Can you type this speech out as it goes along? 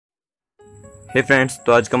हे friends,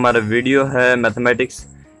 तो आज का हमारा वीडियो है mathematics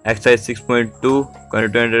exercise 6.2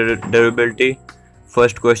 continuous डेरिवेबिलिटी।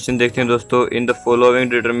 First question देखते हैं दोस्तों। In the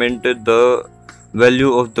following determinate the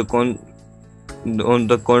value of the on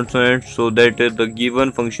the consonant so that the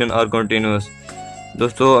given function are continuous.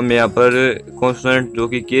 दोस्तों हमें यहाँ पर कॉन्सोनेंट जो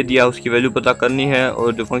कि के दिया उसकी वैल्यू पता करनी है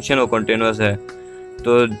और जो फंक्शन वो कंटीन्यूअस है।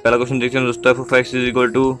 तो पहला क्वेश्चन देखते हैं दोस्तों। F of x is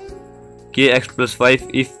equal to के एक्स प्लस 5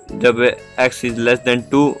 इफ जब x इज लेस देन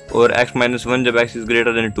 2 और x माइनस 1 जब x इज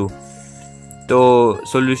ग्रेटर देन 2। तो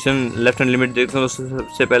सॉल्यूशन लेफ्ट हैंड लिमिट देखते हैं।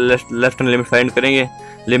 सबसे पहले लेफ्ट हैंड लिमिट फाइंड करेंगे।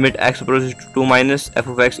 Limit x approaches to 2 minus F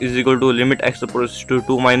of x is equal to limit x approaches to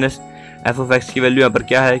 2 minus F of x की value यहाँ पर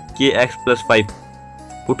क्या है, के एक्स प्लस 5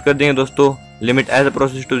 पुट कर देंगे दोस्तों। लिमिट एच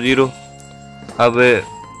अप्रोचेस टू 0, अब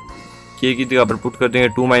के की जगह पर पुट कर देंगे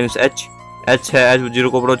 2 माइनस एच है, एच 0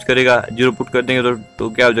 को अप्रोच करेगा, 0 पुट कर देंगे तो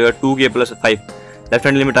क्या हो जाएगा 2k plus 5। Left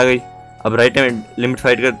hand limit आ गई। अब राइट हैंड लिमिट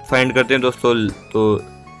फाइंड करते हैं दोस्तों। तो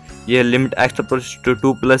ये limit x approach to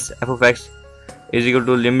 2 plus F of x is equal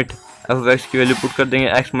to limit F of x की वैल्यू पुट कर देंगे,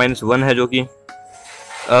 एक्स माइनस 1 है जो कि।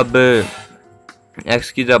 अब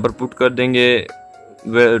एक्स की जगह पर पुट कर देंगे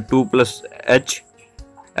 2 प्लस एच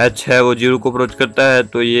है वो 0 को अप्रोच करता है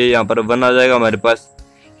तो ये यहाँ पर 1 आ जाएगा हमारे पास।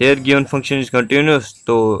 Hair given function is continuous,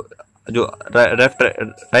 तो जो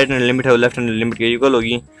राइट हैंड लिमिट है वो लेफ्ट हैंड लिमिट के इक्वल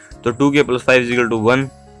होगी। तो 2k plus 5 is equal to 1,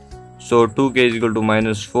 so 2k is equal to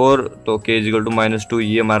minus 4, तो k is equal to minus 2।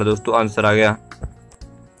 ये हमारा दोस्तों आंसर आ गया।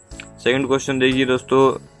 सेकंड क्वेश्चन देखिए दोस्तों।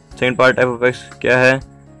 Second part F of x क्या है,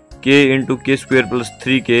 k इंटू के स्क्वायर प्लस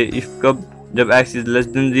 3k इफ कब जब x इज लेस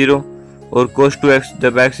देन 0 और cos 2x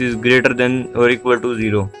जब x इज ग्रेटर देन और इक्वल टू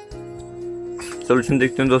 0। सोल्यूशन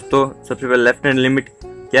देखते हैं दोस्तों। सबसे पहले लेफ्ट हैंड लिमिट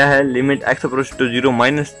क्या है, limit x approach to 0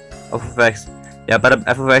 minus F of x. यहाँ पर अब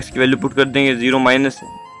एफ ऑफ एक्स की वैल्यू पुट कर देंगे 0 माइनस,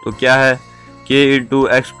 तो क्या है के into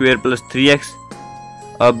x square plus 3x।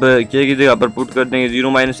 अब के की जगह पर पुट कर देंगे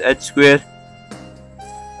 0 माइनस एच स्क्वेयर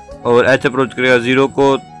और एच अप्रोच करेगा 0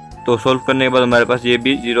 को, तो सॉल्व करने के बाद हमारे पास ये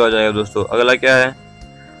भी 0 आ जाएगा दोस्तों। अगला क्या है,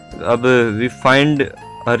 अब वी फाइंड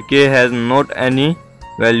हर के हैज़ नॉट एनी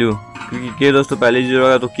वैल्यू, क्योंकि के दोस्तों पहले 0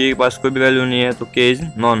 होगा तो के के पास कोई भी वैल्यू नहीं है, तो के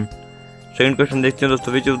इज नॉन। सेकंड क्वेश्चन देखते हैं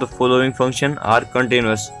दोस्तों। Which of the following function are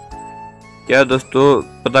continuous. क्या दोस्तों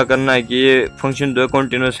पता करना है कि ये फंक्शन जो है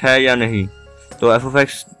कंटिन्यूअस है या नहीं। तो एफ ऑफ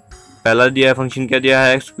एक्स पहला दिया है फंक्शन, क्या दिया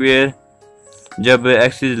है, एक्स स्क्वेयर जब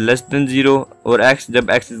एक्स इज लेस देन 0 और एक्स जब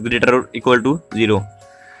एक्स इज ग्रेटर और equal to 0।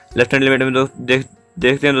 Left hand limit में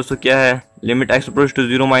देखते हैं दोस्तों क्या है, limit x approach to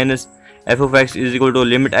 0 minus F of x is equal to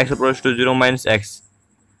limit x approach to 0 minus x.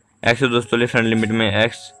 X है दोस्तों लेफ्ट हैंड लिमिट में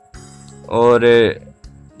एक्स, और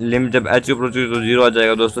लिमिट जब एच अप्रोच तो 0 आ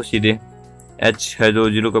जाएगा दोस्तों सीधे। एच है जो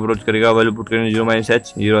 0 को अप्रोच करेगा, वैल्यू पुट करेंगे 0 माइनस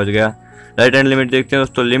एच, 0 आ गया। राइट हैंड लिमिट देखते हैं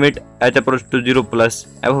दोस्तों। Limit H approach to 0 plus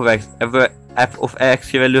F of x, F of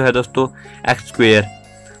x की वैल्यू है दोस्तों एक्स स्क्वेयर,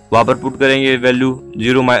 वहाँ पर पुट करेंगे value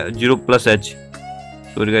 0 plus H,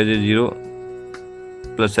 sorry guys 0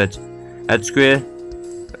 plus H square,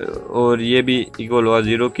 और ये भी इक्वल होगा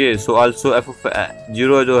 0 के। सो आल्सो एफ ऑफ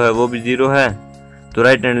 0 जो है वो भी 0 है, तो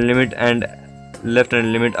right hand limit and left hand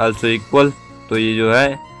limit also equal, तो ये जो है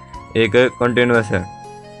एक कंटिन्यूअस है।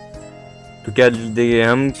 तो क्या देखिए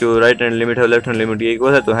हम जो राइट हैंड लिमिट है लेफ्ट हैंड लिमिट के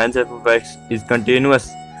इक्वल है, तो hence F of x is continuous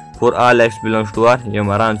for all x belongs to are. ये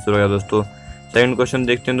हमारा आंसर हो गया दोस्तों। सेकंड क्वेश्चन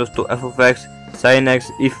देखते हैं दोस्तों। F of x sine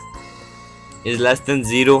x if is less than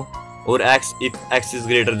 0 और x if x is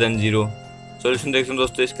greater than 0। Solution देखते हैं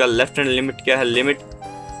दोस्तों। इसका लेफ्ट हैंड लिमिट क्या है, limit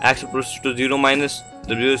x approach to 0 minus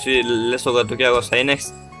जब 0 से लेस होगा तो क्या होगा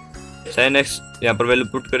साइन एक्स यहाँ पर वैल्यू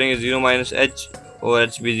पुट करेंगे 0 माइनस एच और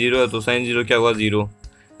एच भी 0 है, तो साइन 0 क्या होगा 0।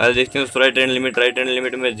 पहले देखते हैं दोस्तों राइट हैंड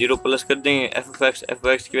लिमिट में 0 प्लस कर देंगे एफ ऑफ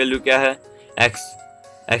एक्स की वैल्यू क्या है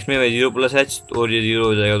एक्स में 0 प्लस एच, और ये 0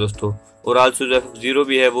 हो जाएगा दोस्तों। और आल्सो जो एफ ऑफ 0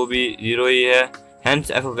 भी है वो भी 0 ही है,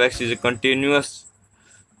 hence F of x is continuous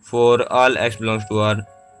for all x belongs to are.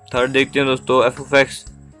 Third देखते हैं दोस्तों। एफ ऑफ एक्स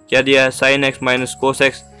क्या दिया है, sine x minus cos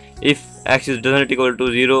x if x is doesn't equal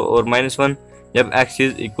to 0 और माइनस 1 जब x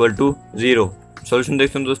is equal to 0। Solution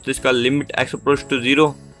देखते हैं दोस्तों। इसका limit x approach to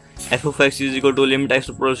 0 F of x is equal to limit x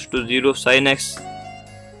approach to 0 sine x.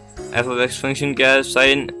 F of x function क्या है,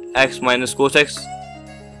 sine x minus cos x,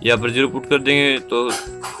 यहाँ पर 0 put कर देंगे तो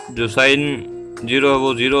जो साइन 0 है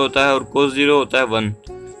वो 0 होता है और कोस 0 होता है 1,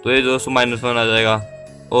 तो ये दोस्तों माइनस 1 आ जाएगा।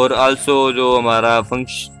 और आल्सो जो हमारा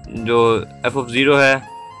फंक्शन जो एफ ऑफ 0 है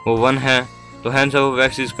वो 1 है, तो hence F of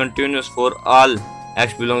x is continuous for all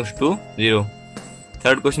x belongs to 0।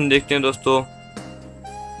 Third question देखते हैं दोस्तों।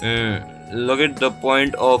 Locate the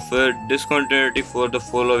point of discontinuity for the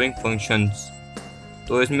following functions.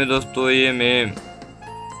 तो इसमें दोस्तों ये मैं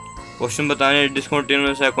क्वेश्चन बताने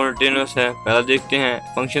डिसकंटिन्यूअस है कंटिन्यूअस है। पहला देखते हैं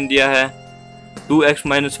फंक्शन दिया है 2x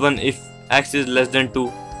minus 1 if x is less than 2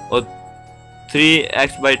 और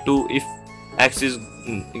 3x/2 if x is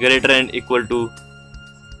greater and equal to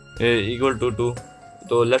 2।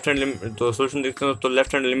 तो लेफ्ट हैंड लिमिट, तो सोल्यूशन देखते हैं। तो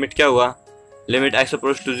लेफ्ट हैंड लिमिट क्या हुआ, limit x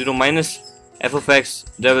approach to 0 minus F of x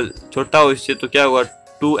जब छोटा हो इससे तो क्या हुआ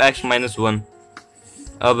 2x माइनस 1।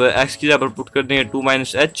 अब x की जगह पर पुट कर देंगे 2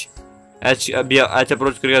 माइनस एच, अभी h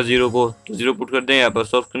अप्रोच करेगा 0 को तो 0 पुट कर देंगे यहाँ पर,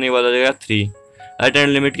 सॉल्व करने के बाद आ जाएगा 3। राइट हैंड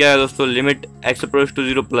लिमिट क्या है दोस्तों, limit x approach to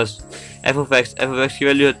 0 plus F of x की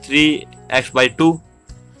वैल्यू है 3x/2,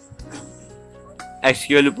 x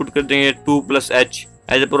की वैल्यू पुट कर देंगे 2 प्लस h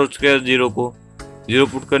अप्रोच करेगा 0 को, 0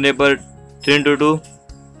 पुट करने पर 3 × 2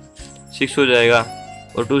 6 हो जाएगा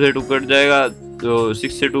और 2 से 2 कट जाएगा तो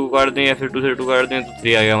 6 से 2 काट देंगे या फिर 2 से 2 काट देंगे तो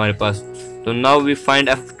 3 आ गया हमारे पास। तो नाउ वी फाइंड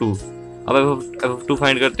f2। अब f2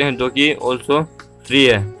 फाइंड करते हैं जो कि ऑल्सो 3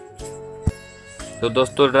 है। तो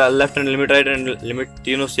दोस्तों left hand limit right hand limit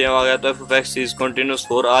तीनों सेम आ गया। तो F of x is continuous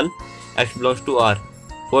for all x belongs to r।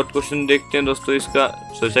 Fourth question देखते हैं दोस्तों इसका।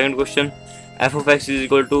 Second question, F of x is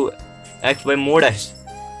equal to x by mode x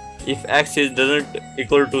if x is doesn't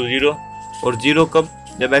equal to 0 और 0 कब,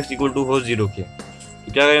 जब x equal to हो 0 के।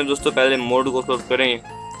 तो क्या करें दोस्तों, पहले मोड को सॉल्व करेंगे।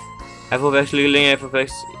 एफ ऑफ एक्स लिख लेंगे, F of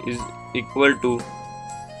x is equal to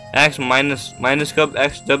x minus कब,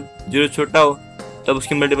 x जब 0 छोटा हो तब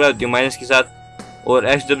उसकी मल्टीप्लाई होती है माइनस के साथ, और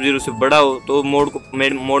x जब 0 से बड़ा हो तो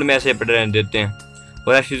मोड में ऐसे पड़े रहने देते हैं,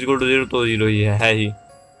 और x इज इक्वल टू 0 तो 0 ही है ही।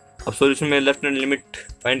 अब सॉल्यूशन में लेफ्ट हैंड लिमिट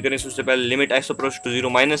फाइंड करें। सबसे पहले limit x approach to 0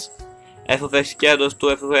 minus F of x क्या है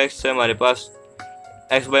दोस्तों, एफ ऑफ एक्स है हमारे पास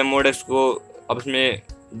x बाई मोड x को अब इसमें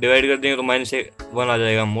डिवाइड कर देंगे तो माइनस 1 आ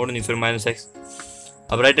जाएगा, मोड नहीं फिर माइनस x।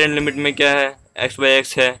 अब राइट हैंड लिमिट में क्या है, x बाई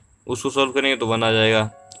एक्स है, उसको सॉल्व करेंगे तो 1 आ जाएगा,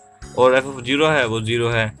 और एफ ऑफ 0 है वो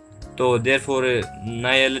 0 है। तो देयरफॉर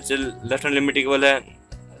ना ही लेफ्ट हैंड लिमिट इक्वल है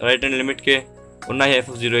राइट हैंड लिमिट के और ना ही एफ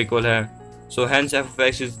ऑफ 0 इक्वल है। So hence F of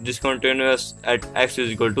x is discontinuous eight x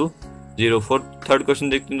is equal to 0। Third question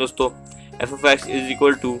देखते हैं दोस्तों। F of x is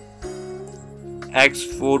equal to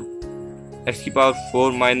x की power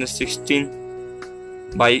 4 minus 16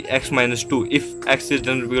 by x minus 2 if x is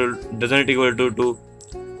doesn't equal to 2,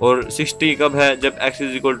 और 60 कब है, जब x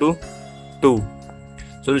is equal to 2।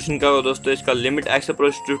 Solution क्या होगा दोस्तों इसका, limit x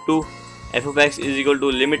approach to 2 F of x is equal to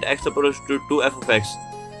limit x approach to 2 F of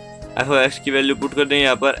x की value put कर देंगे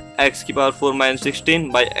यहाँ पर x की पावर 4 माइनस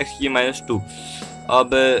 16 बाई x की माइनस 2। अब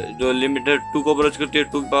जो लिमिट है 2 को अप्रोच करती है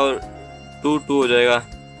 2 की पावर 2 हो जाएगा,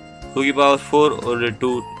 2 की पावर 4 और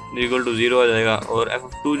 2 इक्वल टू 0 आ जाएगा, और एफ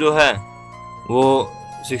ऑफ 2 जो है वो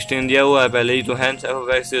 16 दिया हुआ है पहले ही, तो hence F of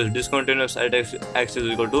x is discontinuous eight x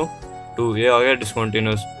is equal to 2, ये आ गया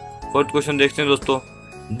डिसकंटिन्यूअस। फोर्थ क्वेश्चन देखते हैं दोस्तों।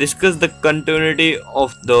 Discuss the continuity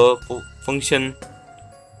of the function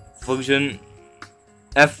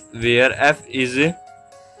f where f is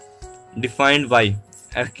defined by,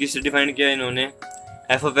 f किससे डिफाइंड किया इन्होंने,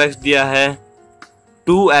 f ऑफ x दिया है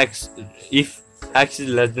 2x if x is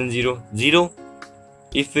less than 0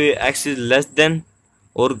 if x is less than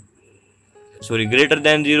और greater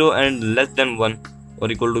than 0 and less than 1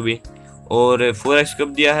 और equal to b, और 4x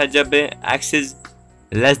कब दिया है, जब x इज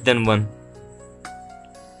लेस देन 1।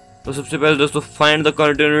 तो सबसे पहले दोस्तों find the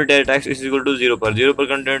continuity at x is equal to 0 पर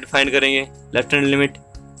कंटिन्यूटी फाइंड करेंगे लेफ्ट हैंड लिमिट।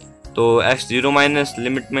 तो x 0 माइनस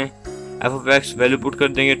लिमिट में F of x value put कर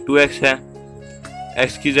देंगे 2x है,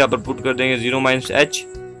 x की जगह पर पुट कर देंगे 0 माइनस h,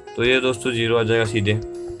 तो ये दोस्तों 0 आ जाएगा सीधे।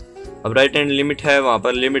 अब राइट हैंड लिमिट है वहाँ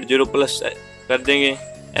पर लिमिट 0 प्लस कर देंगे,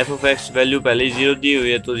 एफ ऑफ एक्स वैल्यू पहले ही 0 दी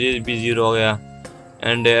हुई है तो ये भी 0 हो गया,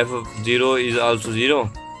 and F of 0 is also 0।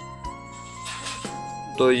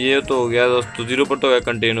 तो ये तो हो गया दोस्तों 0 पर तो हो गया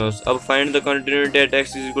कंटिन्यूअस। अब find the continuity at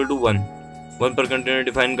x is equal to 1 पर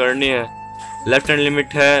कंटिन्यूटी फाइंड करनी है। लेफ्ट हैंड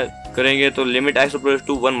लिमिट है करेंगे तो limit x approach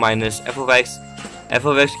to 1 minus F of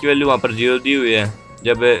x की वैल्यू वहाँ पर 0 दी हुई है,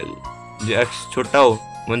 जब x छोटा हो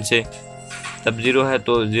 1 से तब 0 है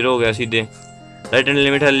तो 0 हो गया सीधे। राइट हैंड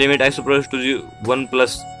लिमिट है limit x approach to 1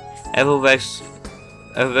 plus F of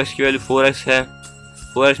x की वैल्यू 4x है,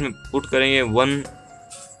 4x में पुट करेंगे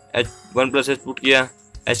 1 प्लस h पुट किया,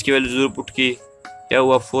 h की वैल्यू 0 पुट की, क्या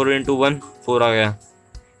हुआ 4 इंटू 1 4 आ गया,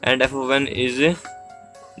 and F of 1 is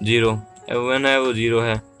 0, F of 1 है वो 0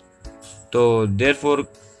 है। तो therefore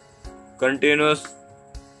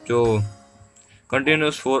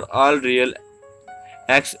continuous for all real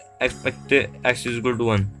x expected x is equal to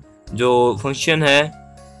 1, जो फंक्शन है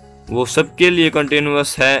वो सबके लिए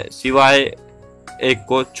कंटिन्यूअस है सिवाय एक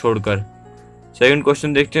को छोड़कर। सेकंड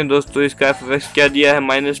क्वेश्चन देखते हैं दोस्तों इसका, एफ ऑफ एक्स क्या दिया है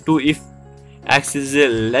 -2 if x is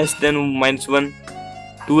less than -1,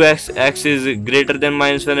 2x is greater than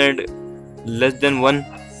 -1 and less than 1,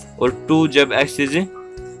 और 2 जब x is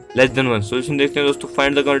less than 1। Solution देखते हैं दोस्तों।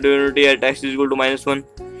 Find the continuity at x is equal to -1।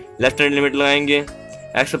 Left hand limit लगाएंगे,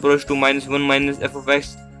 x approach to -1 minus F of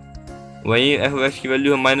x, वहीं F of x की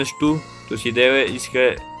value है -2, तो सीधे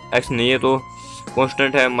इसका x नहीं है तो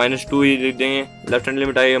कांस्टेंट है -2 ही लिख देंगे। लेफ्ट हैंड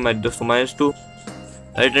लिमिट आएगा हमारी दोस्तों -2।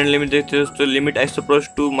 राइट हैंड लिमिट देखते हैं दोस्तों। Limit x approach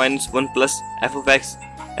to -1 plus F of x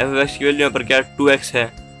की वैल्यू यहाँ पर क्या 2x है,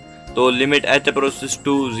 तो limit h approaches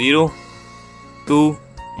to 0 to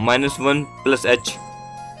 -1 plus h,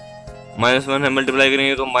 -1 है मल्टीप्लाई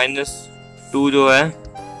करेंगे तो -2 जो है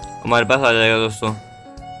हमारे पास आ जाएगा दोस्तों।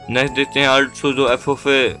 नेक्स्ट देखते हैं आल्सो जो एफ ऑफ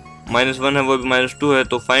 -1 है वो भी -2 है,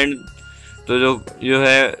 तो फाइंड तो जो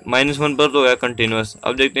है -1 पर तो है कंटिन्यूस।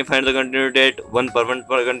 अब देखते हैं फाइंड द कंटिन्यूटी एट 1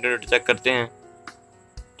 पर कंटिन्यूटी चेक करते हैं।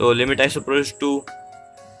 तो limit x approach to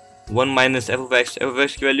 1 minus F of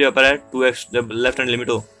x की वैल्यू यहाँ पर है 2x, जब लेफ्ट हैंड लिमिट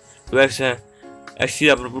हो 2x है, x की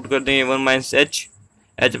आप पुट कर देंगे 1 माइनस h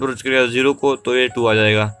अप्रोच करेगा 0 को तो ये 2 आ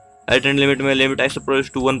जाएगा। राइट हैंड लिमिट में limit x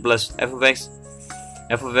approach to 1 plus F of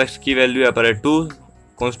x की वैल्यू यहाँ पर है 2,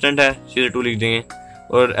 कांस्टेंट है सीधे 2 लिख देंगे,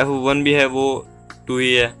 और एफ ऑफ 1 भी है वो 2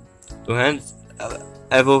 ही है, तो hence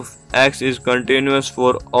F of x is continuous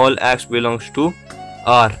for all x belongs to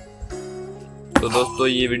R। तो दोस्तों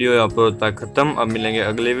ये वीडियो यहाँ पर होता है ख़त्म। अब मिलेंगे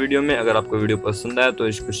अगले वीडियो में। अगर आपको वीडियो पसंद आया तो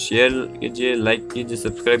इसको शेयर कीजिए, लाइक कीजिए,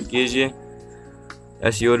 सब्सक्राइब कीजिए।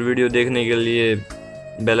 ऐसी और वीडियो देखने के लिए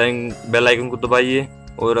बेल आइकन को दबाइए,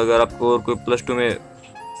 और अगर आपको और कोई +2 में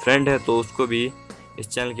फ्रेंड है तो उसको भी इस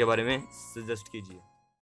चैनल के बारे में सजेस्ट कीजिए।